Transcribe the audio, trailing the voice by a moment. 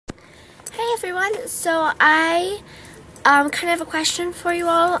everyone. So I kind of have a question for you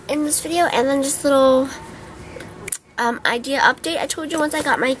all in this video, and then just a little idea update. I told you once I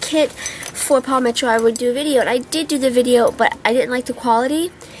got my kit for Paw Metro I would do a video, and I did do the video, but I didn't like the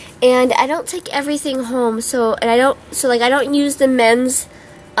quality, and I don't take everything home. I don't use the men's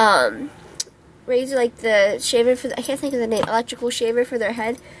razor, like the shaver for I can't think of the name, electrical shaver for their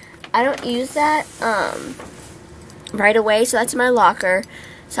head. I don't use that right away, so that's in my locker.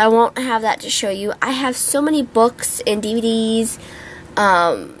 So I won't have that to show you. I have so many books and DVDs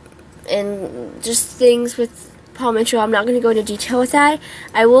and just things with Paw Metro. I'm not going to go into detail with that.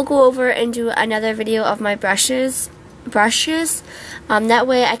 I will go over and do another video of my brushes. That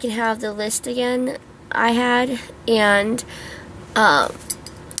way I can have the list again I had, and kind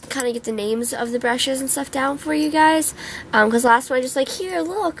of get the names of the brushes and stuff down for you guys. Because last one I just like, here,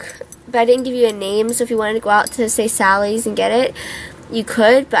 look. But I didn't give you a name, so if you wanted to go out to, say, Sally's and get it, you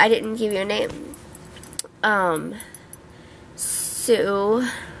could, but I didn't give you a name. So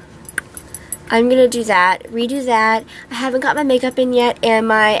I'm gonna do that, redo that. I haven't got my makeup in yet, and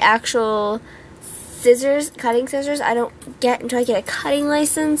my actual cutting scissors, I don't get until I get a cutting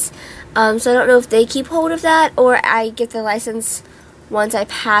license. So I don't know if they keep hold of that, or I get the license once I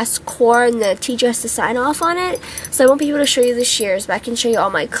pass core and the teacher has to sign off on it. So I won't be able to show you the shears, but I can show you all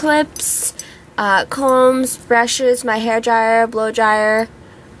my clips, combs, brushes, my hair dryer, blow dryer.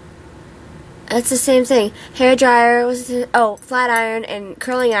 That's the same thing. Hair dryer, flat iron and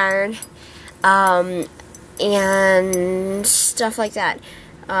curling iron, and stuff like that.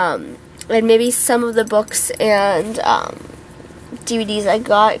 And maybe some of the books and DVDs I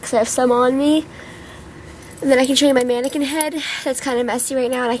got, because I have some on me. And then I can show you my mannequin head. That's kind of messy right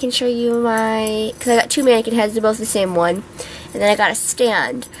now, and I can show you because I got two mannequin heads, they're both the same one. And then I got a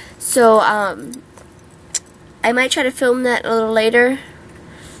stand. So, I might try to film that a little later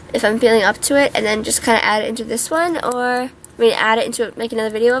if I'm feeling up to it, and then just kind of add it into this one, add it into make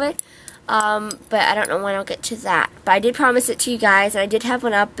another video of it. But I don't know when I'll get to that. But I did promise it to you guys, and I did have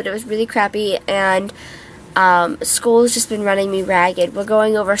one up, but it was really crappy, and school's just been running me ragged. We're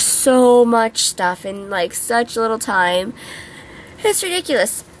going over so much stuff in like such little time. It's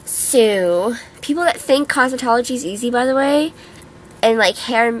ridiculous. So, people that think cosmetology is easy, by the way, and like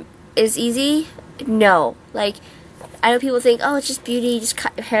hair is easy, no. Like, I know people think, oh, it's just beauty, just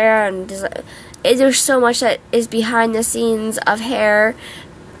cut your hair, and there's so much that is behind the scenes of hair.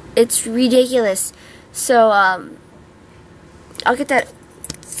 It's ridiculous. So, I'll get that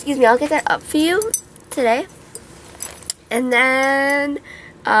up for you today. And then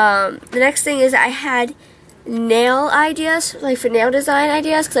the next thing is I had nail ideas, like for nail design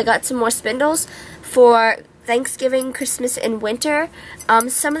ideas, because I got some more spindles for Thanksgiving, Christmas, and winter.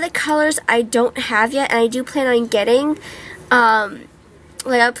 Some of the colors I don't have yet, and I do plan on getting. I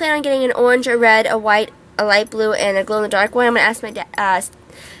plan on getting an orange, a red, a white, a light blue, and a glow-in-the-dark one. I'm gonna ask my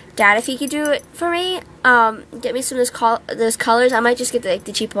dad if he could do it for me. Get me some of those colors. I might just get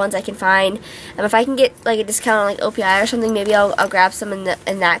the cheap ones I can find. And if I can get like a discount on like OPI or something, maybe I'll grab some in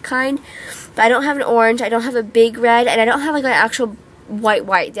that kind. But I don't have an orange, I don't have a big red, and I don't have like an actual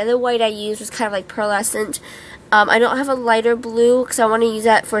white. The other white I used was kind of like pearlescent. I don't have a lighter blue because I want to use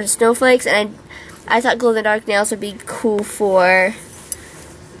that for snowflakes, and I thought glow-in-the-dark nails would be cool for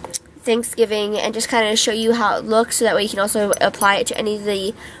Thanksgiving, and just kind of show you how it looks, so that way you can also apply it to any of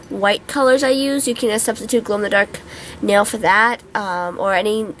the white colors I use. You can substitute glow-in-the-dark nail for that, or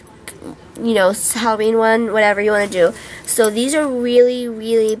any, Halloween one, whatever you want to do. So these are really,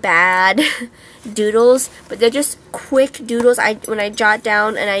 really bad doodles, but they're just quick doodles. When I jot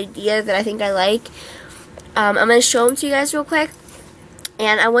down an idea that I think I like, I'm going to show them to you guys real quick.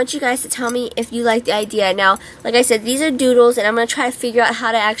 And I want you guys to tell me if you like the idea. Now, like I said, these are doodles, and I'm going to try to figure out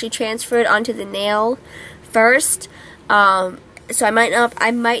how to actually transfer it onto the nail first. So I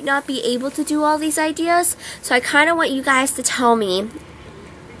might not be able to do all these ideas. So I kind of want you guys to tell me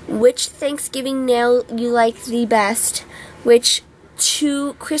which Thanksgiving nail you like the best, which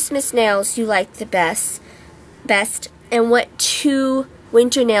 2 Christmas nails you like the best, and what 2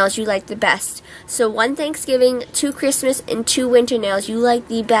 winter nails you like the best. So 1 Thanksgiving, 2 Christmas, and 2 winter nails you like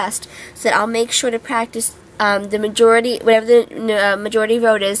the best. So that I'll make sure to practice the majority, whatever the majority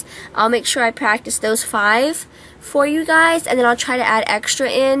vote is. I'll make sure I practice those 5 for you guys, and then I'll try to add extra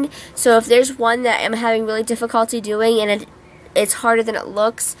in. So if there's one that I'm having really difficulty doing and it's harder than it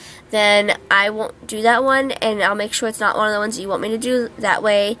looks, then I won't do that one, and I'll make sure it's not one of the ones that you want me to do. That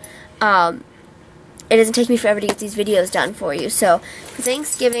way, it doesn't take me forever to get these videos done for you. So for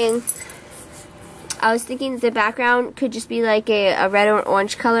Thanksgiving, I was thinking the background could just be like a red or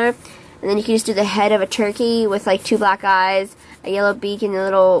orange color, and then you can just do the head of a turkey with like 2 black eyes, a yellow beak, and a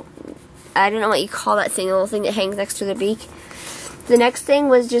little I don't know what you call that thing, the little thing that hangs next to the beak. The next thing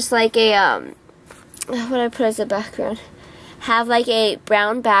was just like a, what did I put as a background? Have like a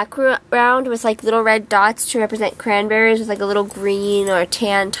brown background with like little red dots to represent cranberries with like a little green or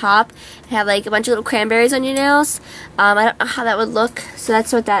tan top. And have like a bunch of little cranberries on your nails. I don't know how that would look, so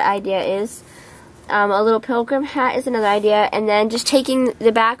that's what that idea is. A little pilgrim hat is another idea, and then just taking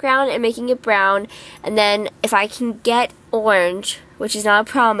the background and making it brown, and then if I can get orange, which is not a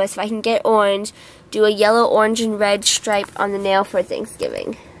promise, if I can get orange, do a yellow, orange, and red stripe on the nail for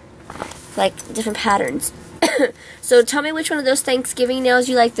Thanksgiving. Like different patterns. So tell me which one of those Thanksgiving nails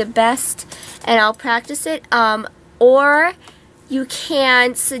you like the best, and I'll practice it. Or you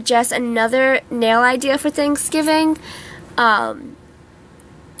can suggest another nail idea for Thanksgiving.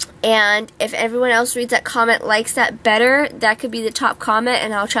 And if everyone else reads that comment likes that better, that could be the top comment,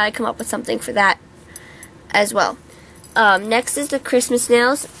 and I'll try to come up with something for that as well. Next is the Christmas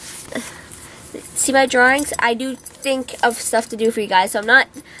nails. See my drawings? I do think of stuff to do for you guys, so I'm not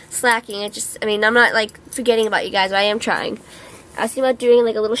slacking. I'm not like forgetting about you guys, but I am trying. I was thinking about doing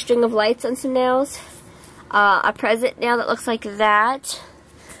like a little string of lights on some nails. A present nail that looks like that.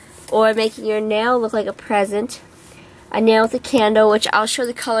 Or making your nail look like a present. A nail with a candle, which I'll show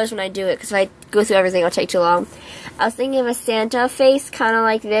the colors when I do it, because if I go through everything, it'll take too long. I was thinking of a Santa face, kind of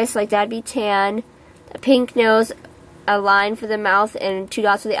like this, like that'd be tan. A pink nose, a line for the mouth, and 2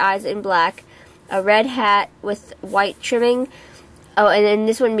 dots for the eyes in black. A red hat with white trimming. Oh, and then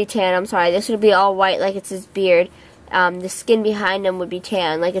this wouldn't be tan, I'm sorry. This would be all white, like it's his beard. The skin behind him would be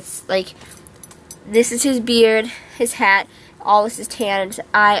tan, like it's like, this is his beard, his hat. All this is tan, and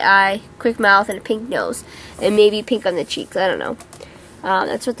eye, quick mouth, and a pink nose. And maybe pink on the cheeks, I don't know.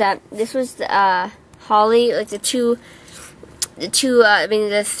 That's what this was the, holly, like the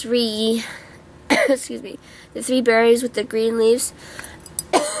three, excuse me, the 3 berries with the green leaves.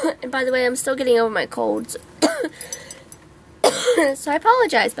 And by the way, I'm still getting over my colds. So I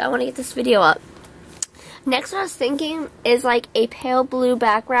apologize, but I want to get this video up. Next, what I was thinking is like a pale blue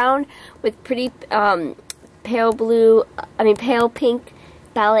background with pretty, pale pink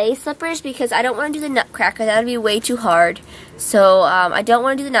ballet slippers, because I don't want to do the Nutcracker. That would be way too hard. So I don't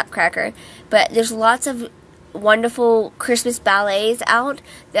want to do the Nutcracker, but there's lots of wonderful Christmas ballets out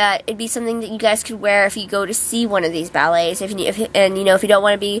that it'd be something that you guys could wear if you go to see one of these ballets. If you don't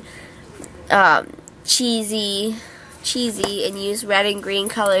want to be cheesy and use red and green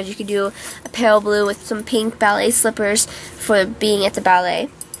colors, you could do a pale blue with some pink ballet slippers for being at the ballet.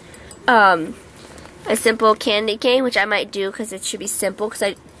 A simple candy cane, which I might do because it should be simple, because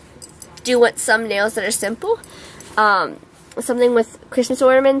I do want some nails that are simple. Something with Christmas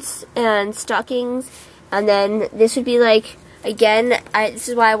ornaments and stockings, and then this would be like, again, this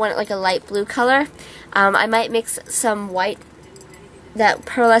is why I want it like a light blue color. I might mix some white, that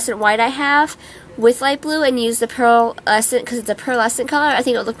pearlescent white I have, with light blue, and use the pearlescent, because it's a pearlescent color. I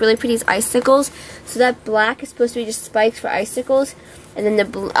think it'll look really pretty as icicles. So that black is supposed to be just spikes for icicles, and then the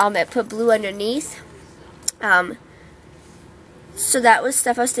blue, I put blue underneath. So that was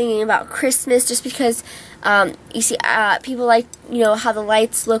stuff I was thinking about Christmas, just because, you see, people like, how the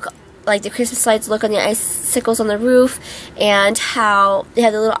lights look, like the Christmas lights look on the icicles on the roof, and how they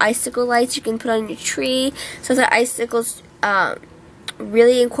have the little icicle lights you can put on your tree. So the icicles,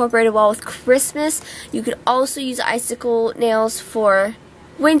 really incorporated well with Christmas. You could also use icicle nails for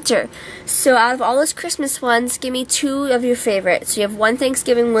winter. So out of all those Christmas ones, give me 2 of your favorites. So you have 1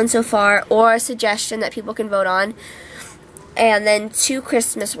 Thanksgiving one so far, or a suggestion that people can vote on, and then 2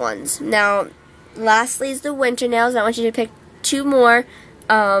 Christmas ones. Now, lastly is the winter nails. I want you to pick 2 more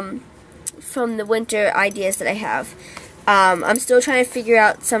from the winter ideas that I have. I'm still trying to figure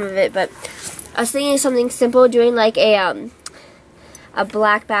out some of it, but I was thinking of something simple, doing like a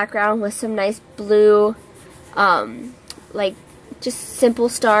black background with some nice blue, like just simple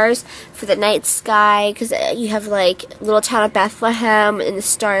stars for the night sky, because you have like little town of Bethlehem and the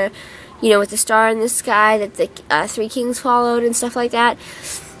star, with the star in the sky that the 3 kings followed and stuff like that.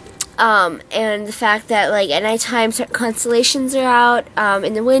 And the fact that like at nighttime certain constellations are out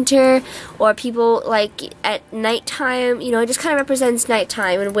in the winter, or people like at nighttime, it just kind of represents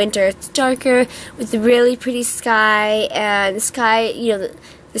nighttime. In winter it's darker with the really pretty sky, and the sky,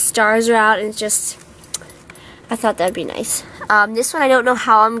 the stars are out, and it's just, I thought that'd be nice. This one I don't know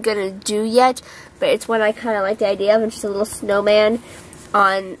how I'm gonna do yet, but it's one I kind of like the idea of. It's just a little snowman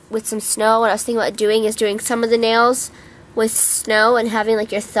with some snow. What I was thinking about doing is doing some of the nails with snow and having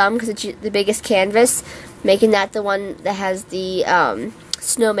like your thumb, because it's the biggest canvas, making that the one that has the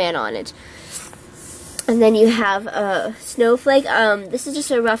snowman on it. And then you have a snowflake. This is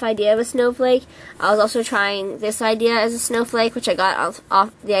just a rough idea of a snowflake. I was also trying this idea as a snowflake, which I got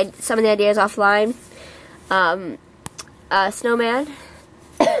off some of the ideas offline. A snowman.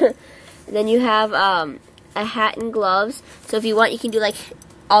 And then you have a hat and gloves. So if you want, you can do like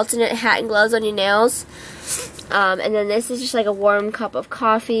alternate hat and gloves on your nails. And then this is just like a warm cup of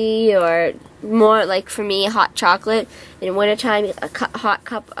coffee, or more like for me, hot chocolate. In wintertime, a hot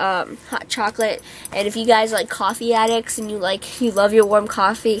chocolate. And if you guys are like coffee addicts and you love your warm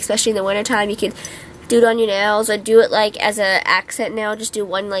coffee, especially in the wintertime, you can do it on your nails, or do it like as an accent nail. Just do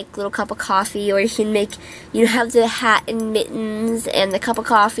one like little cup of coffee, or you can have the hat and mittens and the cup of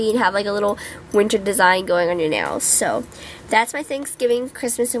coffee and have like a little winter design going on your nails. So that's my Thanksgiving,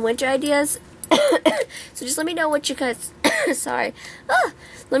 Christmas, and winter ideas. So just let me know what you guys sorry.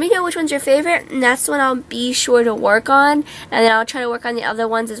 Let me know which one's your favorite, and that's the one I'll be sure to work on. And then I'll try to work on the other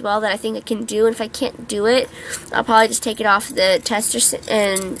ones as well that I think I can do. And if I can't do it, I'll probably just take it off the tester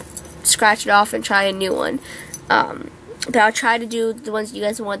and scratch it off and try a new one. But I'll try to do the ones you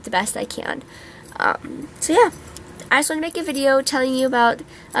guys want the best I can. So yeah, I just want to make a video telling you about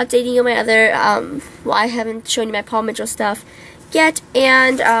updating you on my other, well, I haven't shown you my Paul Mitchell stuff yet,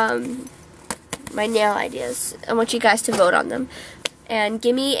 and my nail ideas. I want you guys to vote on them. And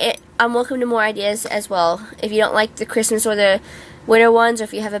I'm welcome to more ideas as well. If you don't like the Christmas or the winter ones, or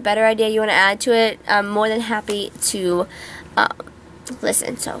if you have a better idea you want to add to it, I'm more than happy to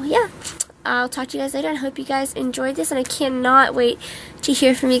listen. So yeah, I'll talk to you guys later, and I hope you guys enjoyed this, and I cannot wait to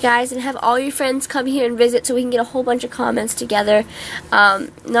hear from you guys and have all your friends come here and visit so we can get a whole bunch of comments together.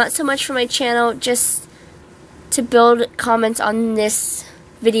 Not so much for my channel, just to build comments on this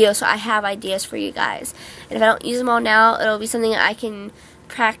video so I have ideas for you guys. And if I don't use them all now, it'll be something that I can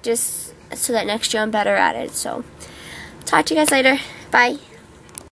practice so that next year I'm better at it. So talk to you guys later. Bye.